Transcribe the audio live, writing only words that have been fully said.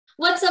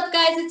What's up,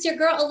 guys? It's your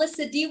girl,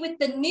 Alyssa D with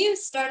the new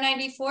Star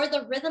 94,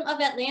 The Rhythm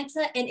of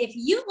Atlanta. And if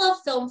you love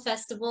film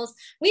festivals,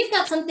 we've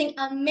got something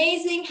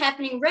amazing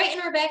happening right in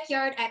our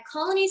backyard at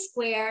Colony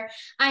Square.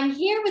 I'm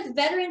here with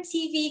veteran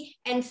TV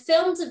and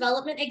film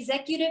development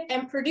executive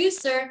and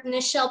producer,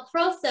 Nichell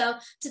Protho,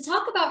 to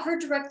talk about her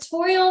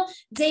directorial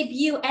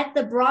debut at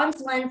the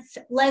Bronze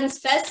Lens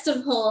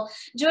Festival.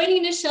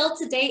 Joining Nichell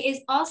today is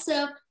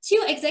also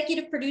two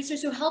executive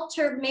producers who helped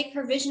her make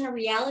her vision a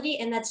reality,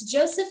 and that's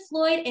Joseph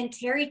Floyd and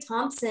Terry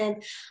Thompson.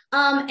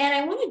 And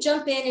I want to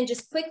jump in and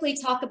just quickly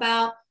talk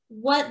about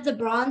what the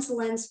Bronze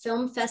Lens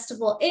Film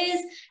Festival is.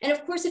 And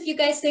of course, if you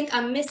guys think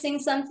I'm missing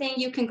something,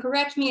 you can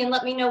correct me and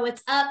let me know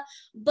what's up.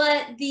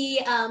 But the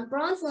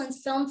Bronze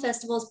Lens Film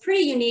Festival is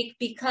pretty unique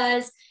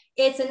because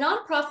it's a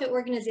nonprofit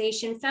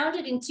organization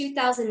founded in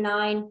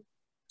 2009.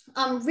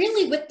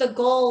 Really with the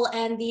goal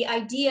and the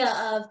idea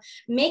of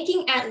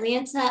making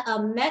Atlanta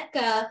a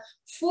mecca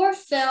for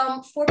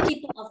film for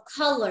people of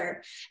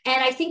color.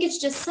 And I think it's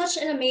just such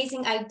an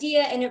amazing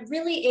idea, and it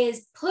really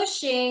is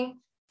pushing,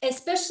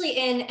 especially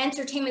in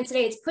entertainment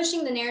today, it's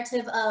pushing the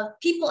narrative of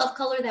people of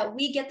color that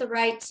we get the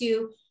right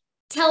to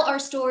tell our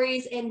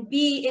stories and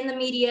be in the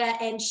media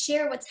and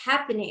share what's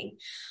happening.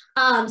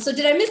 So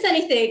did I miss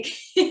anything?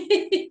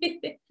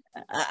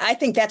 I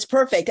think that's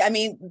perfect. I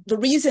mean, the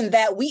reason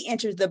that we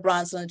entered the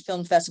Bronze Lens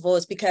Film Festival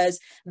is because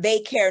they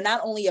care not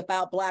only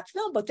about Black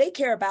film, but they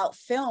care about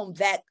film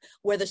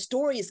where the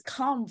stories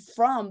come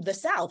from the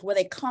South, where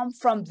they come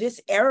from this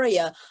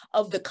area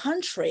of the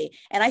country.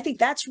 And I think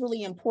that's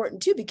really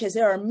important too, because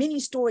there are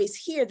many stories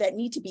here that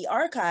need to be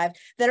archived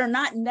that are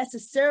not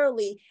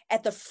necessarily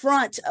at the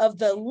front of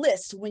the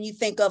list when you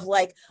think of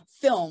like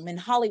film and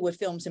Hollywood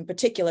films in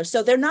particular.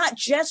 So they're not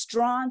just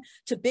drawn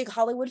to big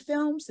Hollywood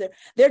films,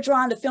 they're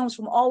drawn to films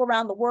from all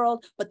around the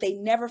world, but they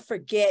never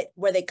forget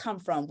where they come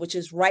from, which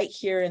is right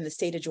here in the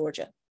state of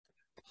Georgia.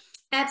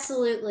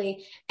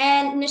 Absolutely.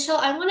 And Nichell,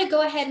 I want to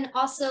go ahead and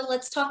also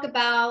let's talk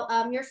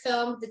about your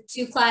film, The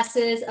Two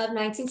Classes of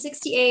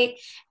 1968.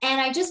 And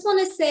I just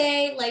want to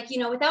say,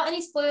 without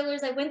any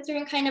spoilers, I went through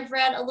and kind of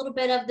read a little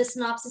bit of the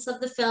synopsis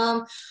of the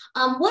film.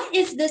 What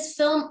is this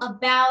film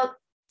about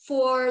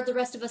for the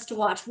rest of us to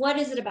watch? What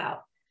is it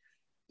about?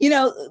 You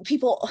know,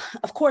 people,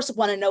 of course,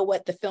 want to know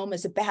what the film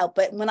is about.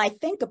 But when I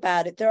think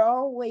about it, there are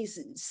always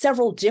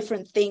several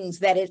different things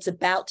that it's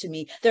about to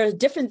me. There are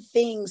different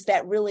things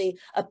that really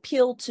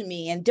appeal to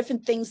me and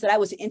different things that I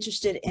was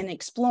interested in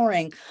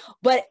exploring.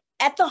 But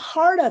at the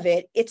heart of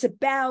it, it's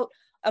about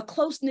a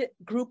close-knit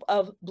group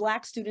of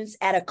Black students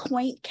at a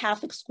quaint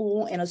Catholic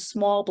school in a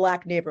small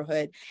Black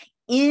neighborhood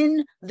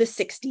in the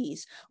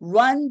 60s,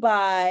 run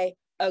by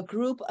a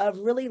group of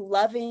really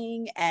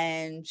loving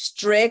and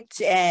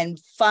strict and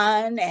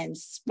fun and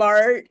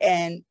smart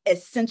and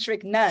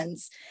eccentric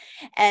nuns.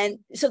 And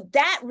so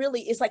that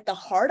really is like the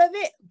heart of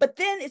it. But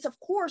then it's, of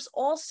course,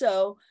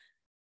 also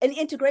an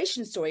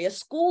integration story, a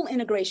school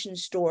integration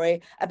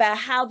story about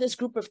how this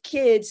group of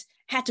kids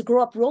had to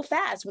grow up real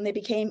fast when they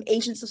became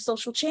agents of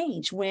social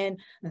change, when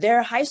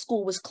their high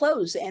school was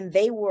closed and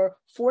they were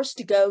forced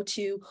to go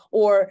to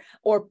or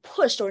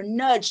pushed or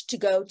nudged to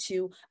go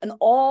to an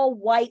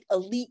all-white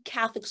elite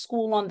Catholic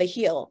school on the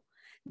hill.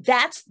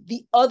 That's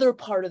the other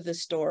part of the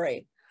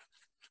story.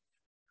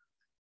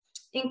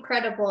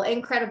 Incredible,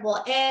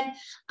 incredible. And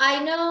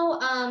I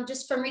know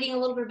just from reading a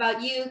little bit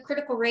about you,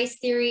 critical race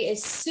theory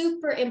is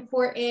super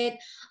important.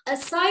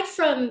 Aside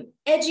from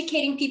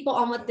educating people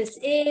on what this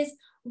is,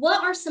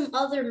 what are some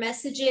other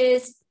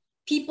messages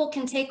people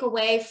can take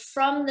away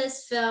from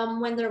this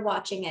film when they're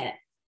watching it?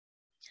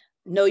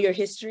 Know your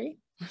history.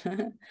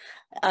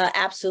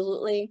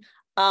 Absolutely.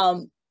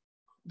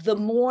 The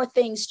more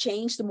things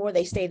change, the more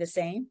they stay the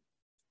same.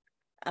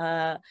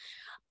 That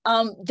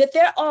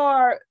there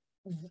are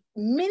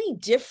many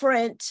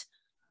different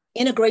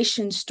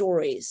integration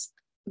stories.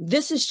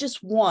 This is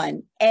just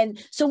one.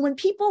 And so when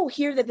people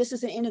hear that this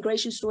is an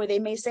integration story, they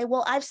may say,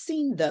 well, I've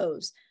seen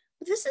those.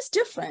 But this is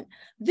different.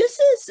 This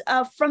is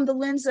from the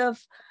lens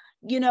of,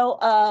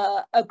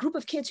 a group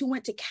of kids who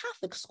went to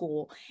Catholic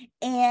school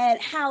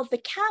and how the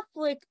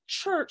Catholic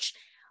Church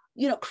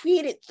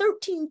created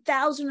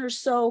 13,000 or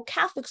so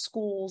Catholic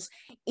schools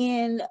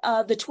in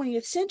the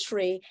 20th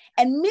century.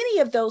 And many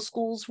of those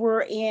schools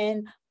were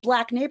in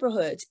Black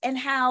neighborhoods, and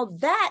how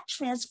that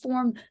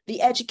transformed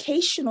the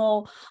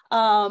educational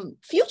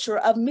future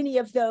of many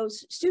of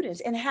those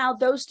students, and how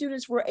those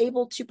students were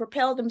able to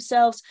propel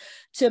themselves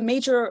to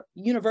major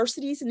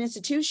universities and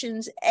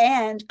institutions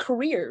and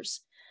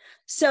careers.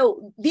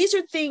 So these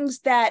are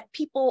things that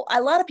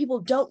a lot of people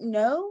don't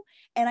know.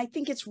 And I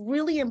think it's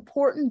really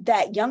important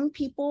that young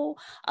people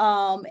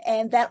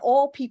and that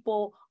all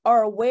people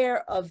are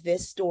aware of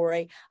this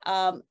story.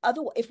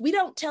 Otherwise, if we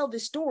don't tell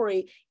this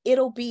story,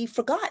 it'll be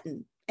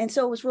forgotten. And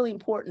so it was really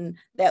important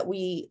that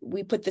we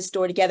put this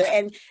story together.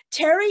 And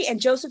Terry and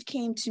Joseph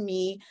came to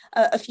me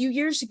a few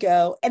years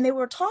ago, and they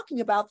were talking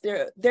about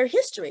their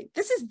history.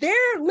 This is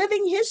their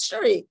living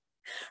history,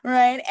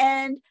 right?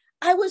 And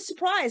I was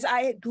surprised.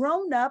 I had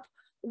grown up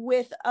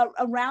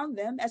around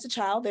them as a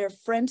child. They're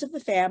friends of the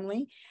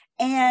family.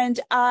 And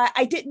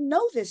I didn't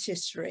know this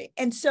history.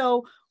 And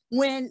so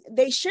when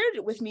they shared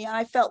it with me,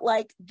 I felt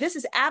like this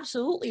is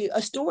absolutely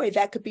a story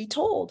that could be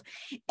told.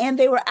 And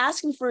they were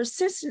asking for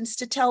assistance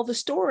to tell the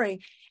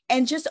story.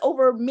 And just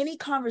over many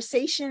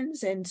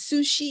conversations and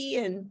sushi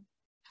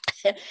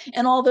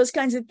and all those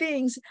kinds of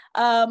things,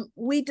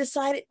 we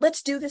decided,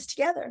 let's do this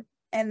together.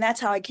 And that's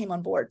how I came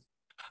on board.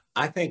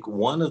 I think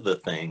one of the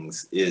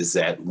things is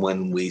that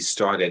when we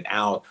started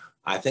out,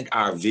 I think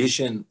our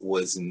vision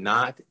was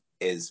not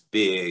as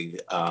big,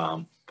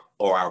 or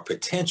our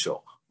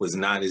potential was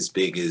not as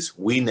big as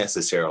we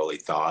necessarily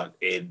thought.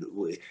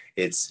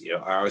 It's, you know,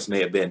 ours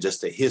may have been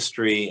just a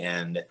history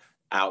and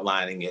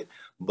outlining it,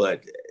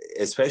 but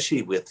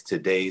especially with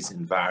today's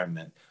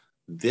environment,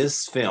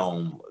 this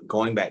film,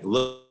 going back,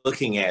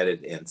 looking at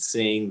it and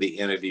seeing the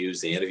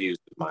interviews with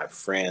my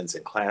friends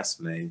and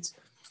classmates,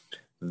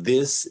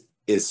 this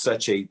is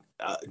such a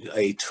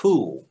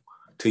tool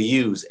to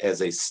use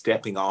as a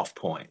stepping off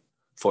point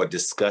for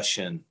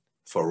discussion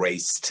for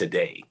race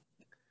today.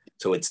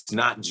 So it's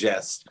not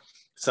just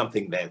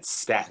something that's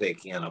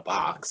static in a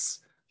box.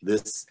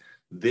 This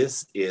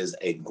is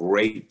a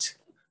great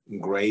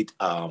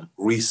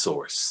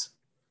resource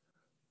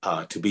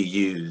to be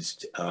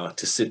used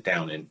to sit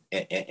down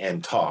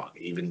and talk,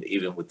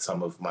 even with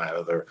some of my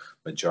other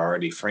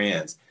majority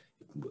friends.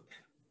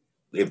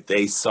 If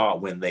they saw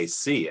it, when they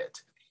see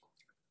it,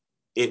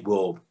 it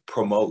will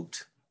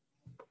promote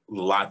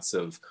lots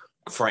of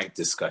frank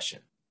discussion.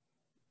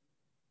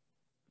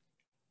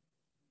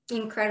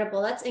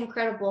 Incredible. That's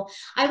incredible.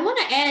 I want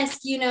to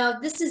ask, you know,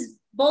 this is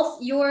both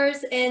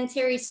yours and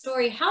Terry's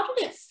story. How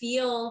did it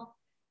feel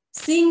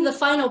seeing the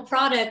final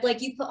product?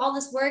 Like, you put all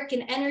this work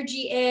and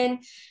energy in,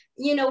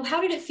 you know, how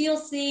did it feel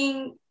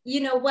seeing,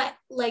 you know, what,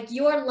 like,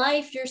 your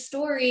life, your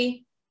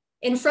story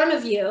in front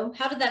of you?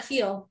 How did that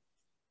feel?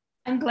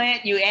 I'm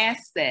glad you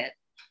asked that,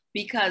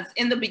 because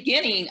in the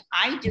beginning,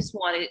 I just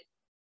wanted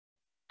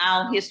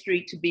our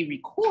history to be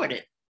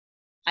recorded.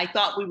 I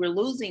thought we were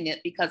losing it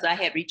because I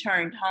had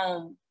returned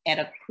home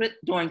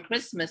during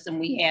Christmas, and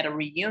we had a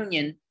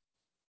reunion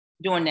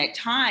during that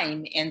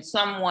time, and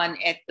someone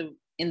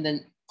in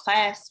the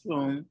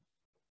classroom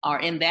or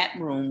in that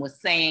room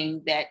was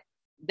saying that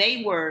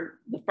they were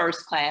the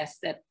first class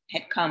that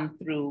had come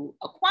through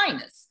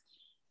Aquinas.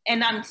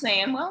 And I'm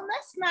saying, well,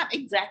 that's not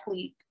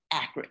exactly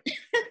accurate.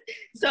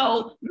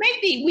 So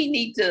maybe we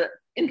need to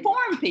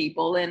inform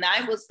people. And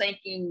I was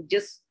thinking,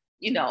 just,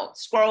 you know,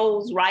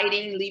 scrolls,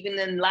 writing, leaving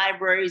in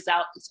libraries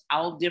out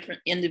all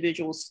different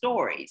individual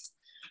stories.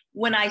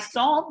 When I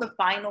saw the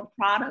final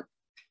product,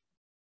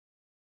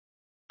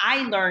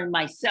 I learned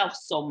myself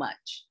so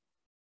much,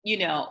 you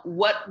know,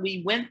 what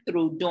we went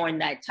through during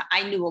that time.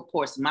 I knew, of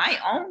course, my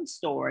own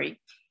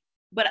story,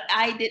 but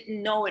I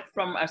didn't know it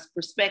from a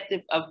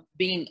perspective of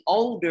being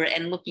older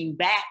and looking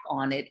back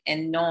on it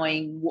and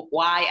knowing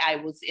why I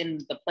was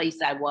in the place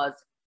I was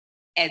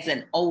as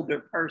an older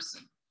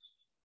person.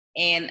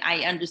 And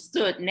I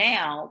understood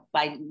now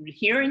by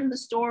hearing the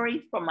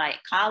story from my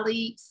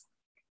colleagues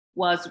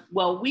was,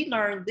 well, we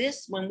learned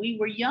this when we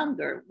were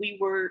younger.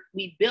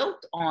 We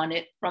built on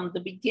it from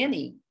the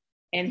beginning.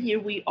 And here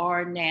we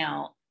are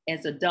now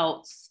as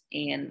adults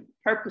and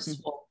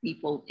purposeful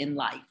people in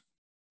life.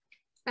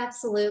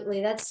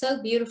 Absolutely. That's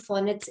so beautiful.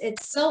 And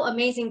it's so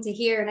amazing to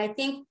hear. And I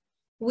think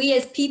we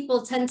as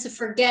people tend to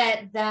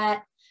forget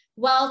that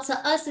while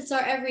to us it's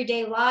our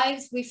everyday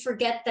lives, we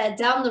forget that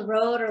down the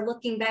road or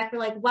looking back, we're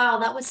like, wow,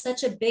 that was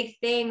such a big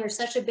thing or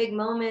such a big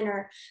moment,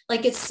 or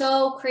like, it's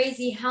so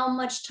crazy how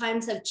much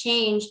times have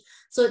changed.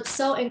 So it's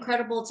so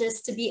incredible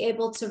just to be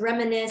able to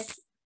reminisce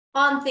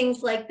on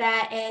things like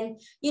that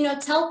and, you know,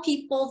 tell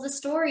people the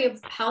story of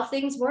how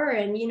things were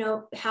and, you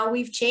know, how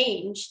we've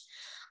changed.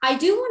 I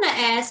do want to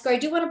ask, or I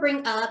do want to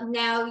bring up,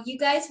 now you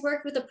guys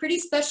worked with a pretty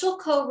special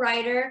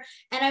co-writer,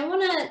 and I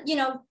want to, you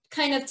know,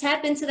 kind of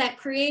tap into that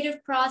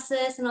creative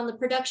process and on the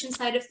production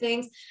side of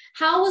things.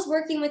 How was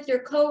working with your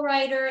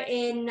co-writer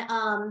in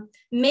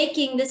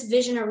making this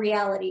vision a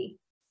reality?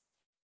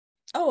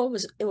 Oh,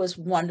 it was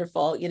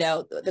wonderful. You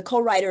know, the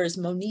co-writer is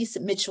Moniece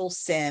Mitchell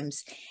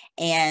Sims,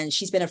 and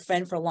she's been a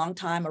friend for a long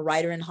time, a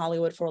writer in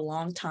Hollywood for a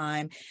long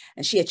time.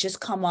 And she had just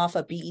come off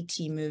a BET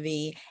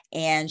movie,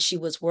 and she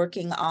was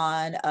working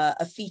on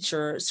a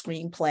feature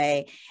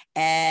screenplay.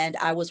 And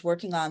I was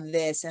working on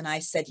this, and I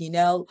said, you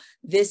know,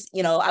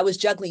 I was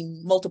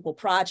juggling multiple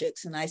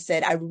projects, and I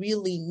said, I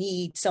really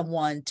need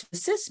someone to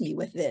assist me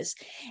with this.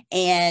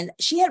 And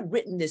she had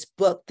written this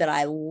book that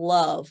I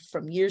love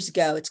from years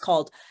ago. It's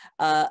called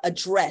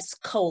Address: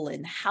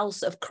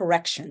 House of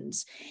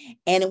Corrections.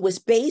 And it was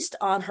based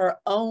on her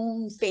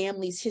own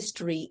family's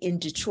history in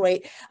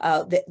Detroit.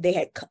 They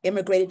had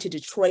immigrated to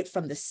Detroit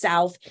from the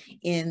South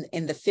in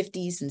the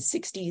 50s and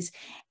 60s.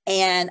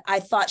 And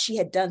I thought she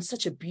had done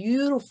such a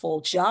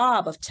beautiful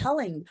job of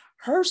telling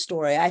her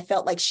story. I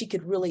felt like she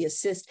could really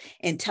assist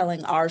in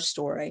telling our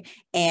story.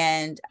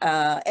 And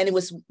it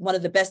was one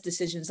of the best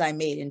decisions I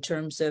made in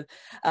terms of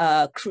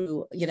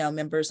crew,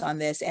 members on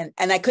this. And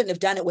I couldn't have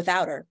done it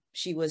without her.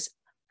 She was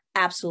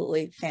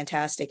absolutely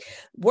fantastic.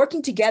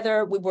 Working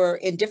together, we were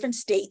in different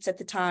states at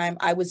the time.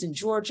 I was in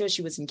Georgia,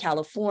 she was in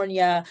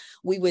California.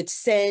 We would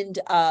send,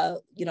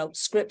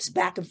 scripts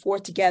back and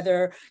forth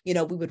together. We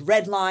would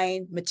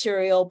redline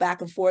material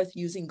back and forth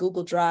using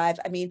Google Drive.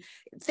 I mean,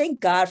 thank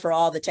God for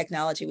all the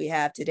technology we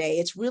have today.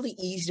 It's really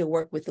easy to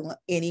work with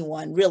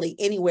anyone, really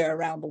anywhere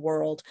around the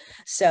world.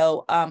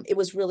 So it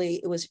was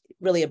really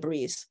a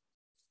breeze.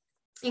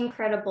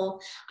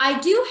 Incredible. I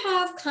do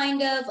have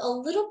kind of a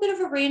little bit of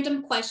a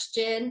random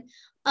question.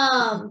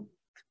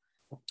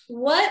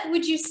 What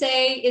would you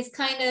say is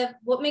kind of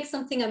what makes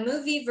something a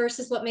movie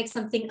versus what makes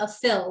something a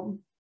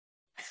film?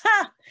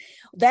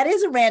 That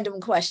is a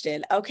random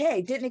question.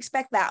 Okay, didn't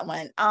expect that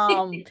one.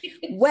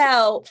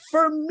 Well,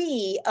 for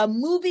me, a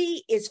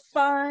movie is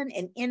fun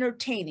and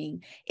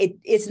entertaining.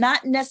 It's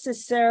not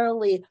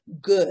necessarily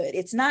good.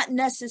 It's not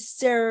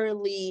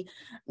necessarily,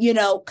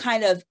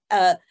 kind of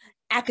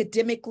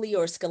academically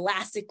or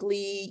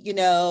scholastically,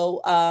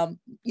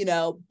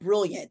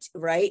 brilliant,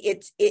 right?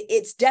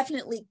 It's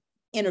definitely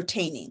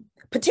entertaining,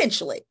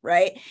 potentially,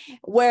 right?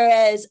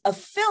 Whereas a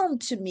film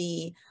to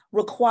me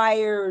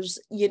requires,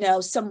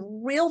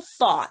 some real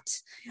thought,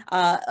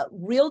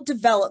 real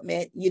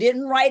development. You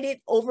didn't write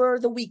it over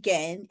the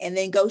weekend and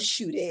then go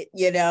shoot it,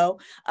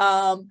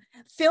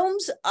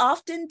 Films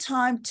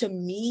oftentimes to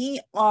me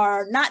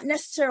are not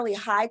necessarily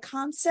high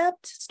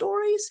concept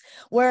stories,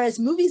 whereas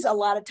movies a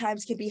lot of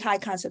times can be high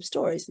concept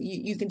stories.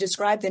 You can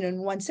describe them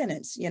in one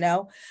sentence,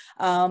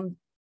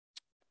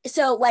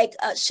 So like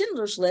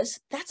Schindler's List,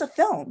 that's a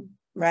film,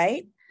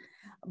 right?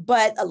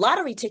 But a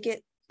lottery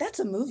ticket, that's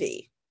a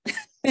movie.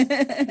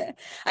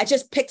 I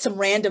just picked some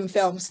random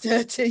films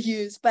to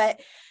use, but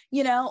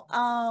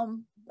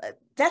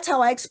that's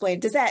how I explain.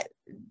 Does that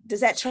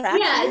track?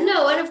 Yeah,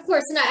 no, and of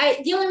course,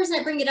 and the only reason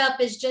I bring it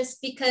up is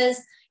just because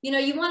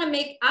I want to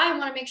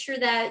make sure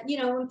that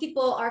when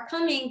people are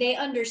coming, they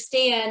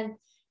understand.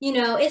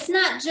 It's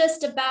not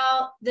just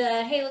about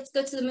hey, let's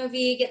go to the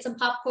movie, get some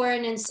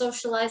popcorn and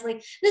socialize.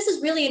 Like, this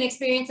is really an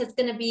experience that's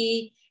going to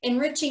be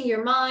enriching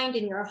your mind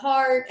and your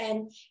heart.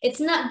 And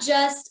it's not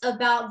just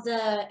about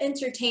the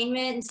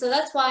entertainment. And so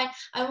that's why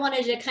I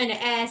wanted to kind of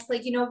ask,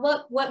 like,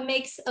 what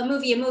makes a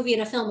movie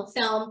and a film a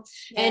film?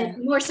 Yeah.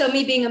 And more so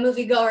me being a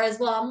moviegoer as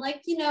well. I'm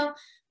like,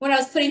 when I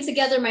was putting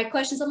together my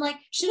questions, I'm like,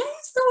 should I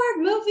use the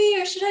word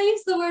movie or should I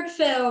use the word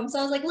film? So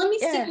I was like, let me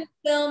stick with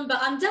film, but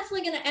I'm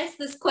definitely going to ask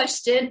this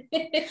question.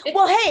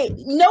 Well, hey,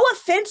 no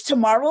offense to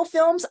Marvel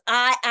films.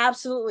 I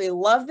absolutely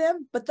love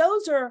them, but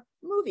those are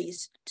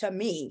movies to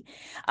me.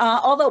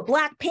 Although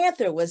Black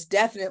Panther was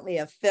definitely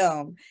a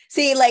film.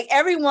 See, like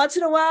every once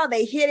in a while,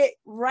 they hit it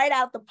right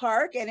out the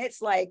park and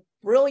it's like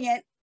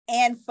brilliant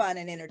and fun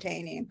and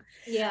entertaining.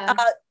 Yeah.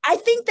 I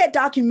think that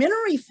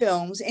documentary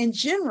films in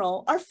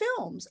general are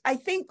films. I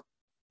think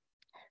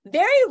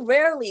very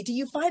rarely do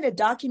you find a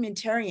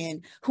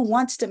documentarian who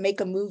wants to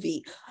make a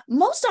movie.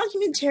 Most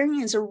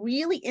documentarians are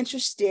really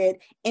interested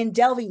in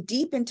delving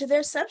deep into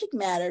their subject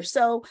matter.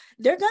 So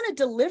they're going to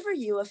deliver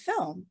you a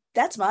film.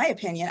 That's my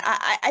opinion.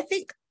 I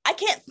think I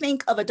can't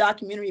think of a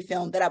documentary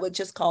film that I would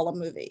just call a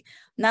movie,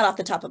 not off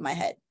the top of my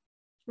head.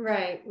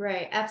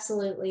 Right,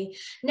 absolutely.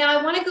 Now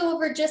I want to go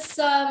over just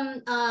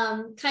some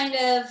kind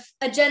of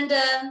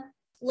agenda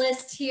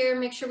list here,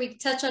 make sure we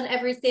touch on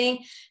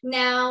everything.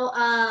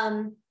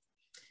 Now,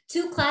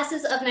 Two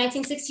Classes of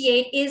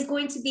 1968 is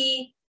going to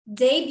be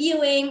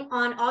debuting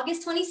on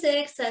August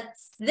 26th.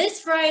 That's this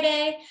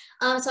Friday.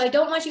 So I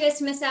don't want you guys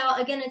to miss out.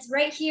 Again, it's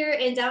right here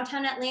in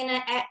downtown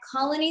Atlanta at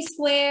Colony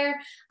Square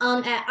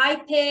at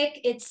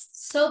IPIC. It's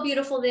so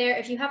beautiful there.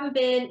 If you haven't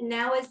been,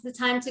 now is the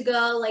time to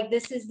go. Like,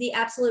 this is the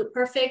absolute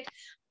perfect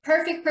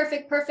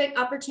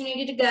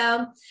opportunity to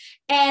go.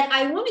 And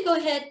I want to go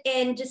ahead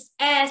and just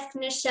ask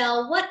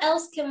Nichell, what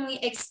else can we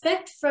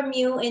expect from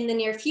you in the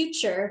near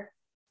future?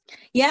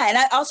 Yeah, and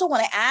I also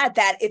want to add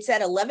that it's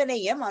at 11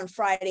 a.m. on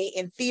Friday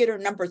in theater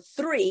number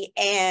 3,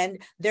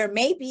 and there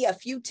may be a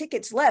few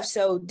tickets left,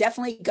 so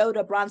definitely go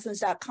to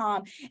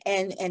bronsons.com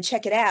and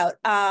check it out.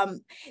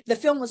 The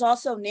film was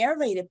also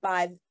narrated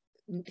by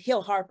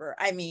Hill Harper.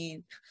 I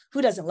mean,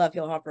 who doesn't love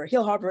Hill Harper?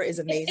 Hill Harper is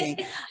amazing.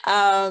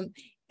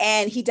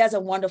 And he does a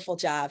wonderful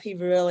job. He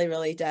really,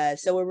 really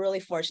does. So we're really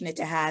fortunate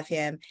to have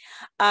him.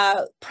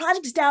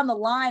 Projects down the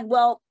line.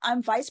 Well,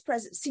 I'm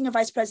Senior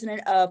Vice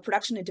President of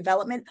Production and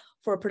Development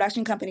for a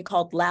production company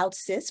called Loud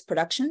Sis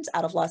Productions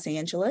out of Los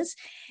Angeles.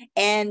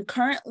 And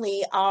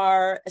currently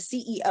our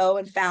CEO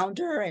and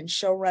founder and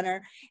showrunner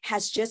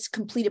has just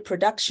completed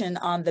production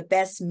on The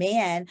Best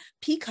Man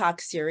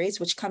Peacock series,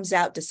 which comes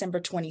out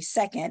December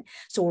 22nd.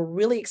 So we're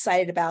really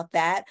excited about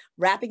that.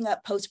 Wrapping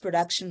up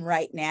post-production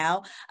right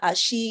now.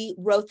 She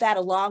wrote that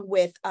along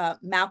with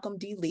Malcolm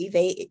D. Lee.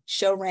 They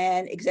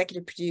showran,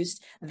 executive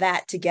produced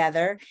that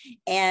together.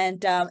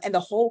 And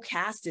the whole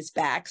cast is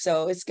back.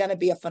 So it's going to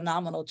be a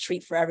phenomenal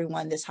treat for everyone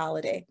this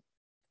holiday.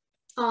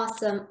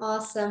 Awesome.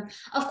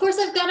 Of course,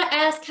 I've got to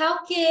ask,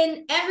 how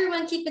can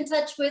everyone keep in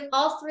touch with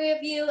all three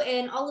of you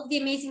and all of the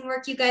amazing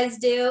work you guys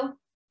do?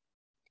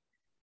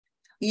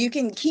 You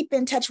can keep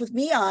in touch with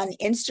me on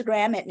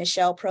Instagram at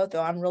Nichell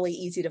Protho. I'm really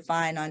easy to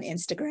find on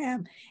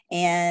Instagram.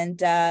 And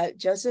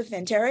Joseph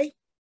and Terry?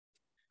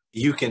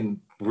 You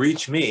can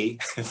reach me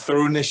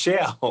through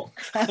Nichell.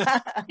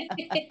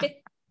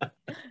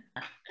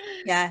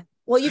 Yeah.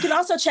 Well, you can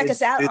also check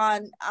us out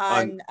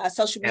on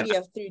social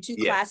media through two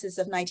classes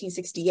of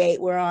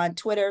 1968. We're on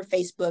Twitter,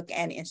 Facebook,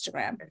 and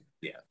Instagram.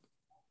 Yeah.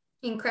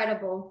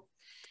 Incredible.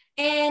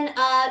 And,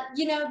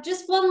 you know,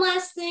 just one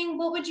last thing,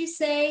 what would you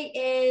say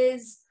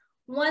is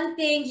one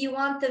thing you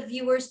want the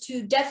viewers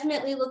to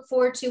definitely look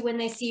forward to when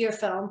they see your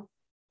film?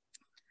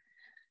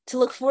 To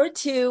look forward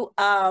to,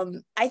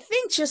 I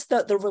think just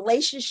the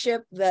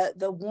relationship,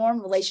 the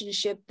warm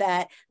relationship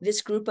that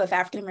this group of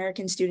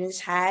African-American students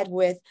had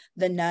with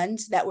the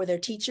nuns that were their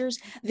teachers.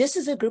 This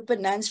is a group of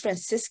nuns,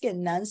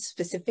 Franciscan nuns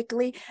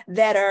specifically,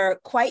 that are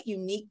quite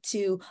unique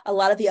to a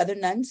lot of the other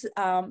nuns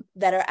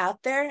that are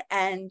out there.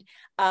 And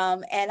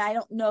I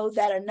don't know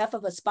that enough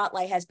of a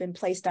spotlight has been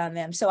placed on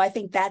them. So I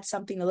think that's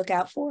something to look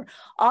out for.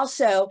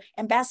 Also,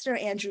 Ambassador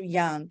Andrew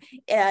Young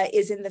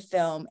is in the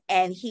film,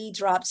 and he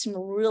dropped some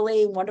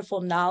really wonderful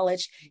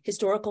knowledge,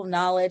 historical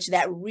knowledge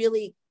that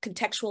really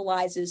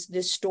contextualizes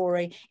this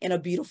story in a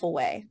beautiful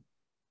way.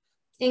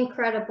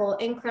 Incredible,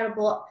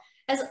 incredible.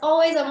 As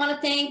always, I want to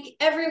thank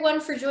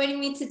everyone for joining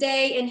me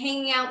today and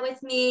hanging out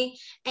with me.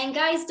 And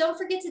guys, don't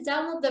forget to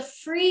download the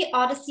free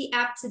Odyssey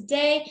app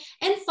today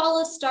and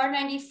follow Star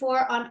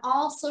 94 on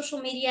all social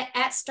media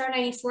at Star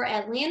 94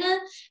 Atlanta.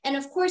 And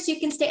of course,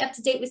 you can stay up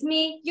to date with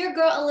me, your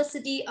girl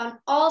Alyssa D, on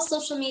all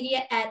social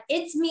media at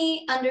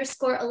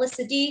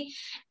itsme_Alyssa D.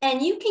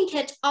 And you can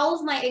catch all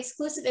of my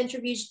exclusive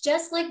interviews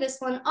just like this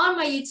one on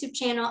my YouTube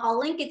channel. I'll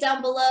link it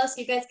down below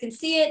so you guys can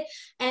see it.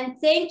 And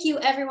thank you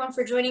everyone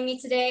for joining me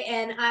today.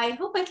 And I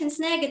hope I can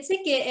snag a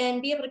ticket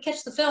and be able to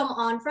catch the film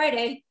on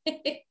Friday.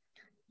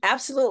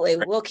 Absolutely.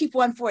 We'll keep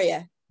one for you.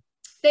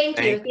 Thank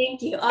you.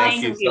 Thank you.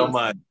 Awesome. Thank you so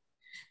much.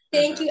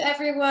 Thank you,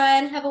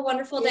 everyone. Have a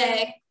wonderful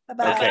day.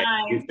 Bye-bye. Okay,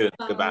 you too.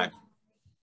 Bye. Goodbye.